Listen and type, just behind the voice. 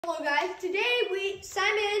Hello guys, today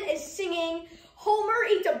Simon is singing Homer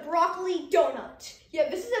Eats a Broccoli Donut. Yeah,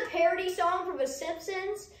 this is a parody song from the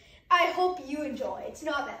Simpsons. I hope you enjoy. It's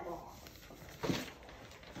not that long.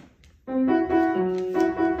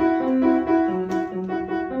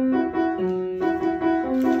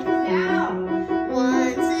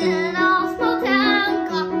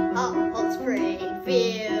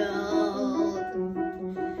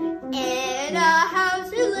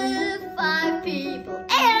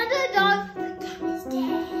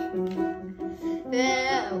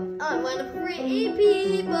 One of 3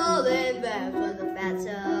 people in there was a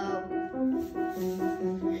fatso.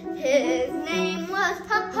 His name was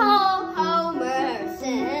Homer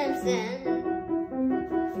Simpson.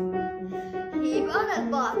 He bought a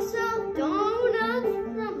box of donuts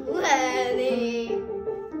from Lenny.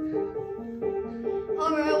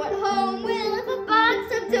 Homer went home with a box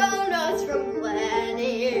of donuts from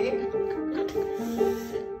Lenny.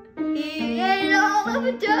 He ate all of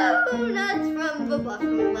the donuts from the box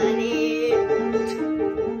from Lenny.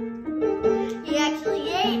 He actually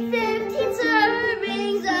ate 15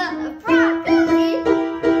 servings of broccoli.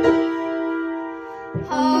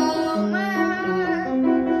 Homer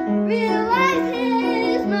realized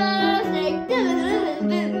his mistake.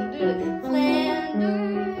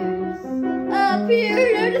 Flanders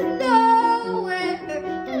appeared out of nowhere.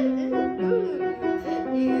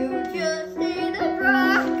 You just ate a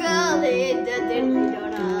broccoli donut.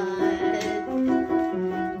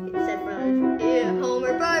 Except for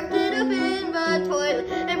Homer barked it up in the toilet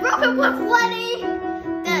and broke up with Lenny.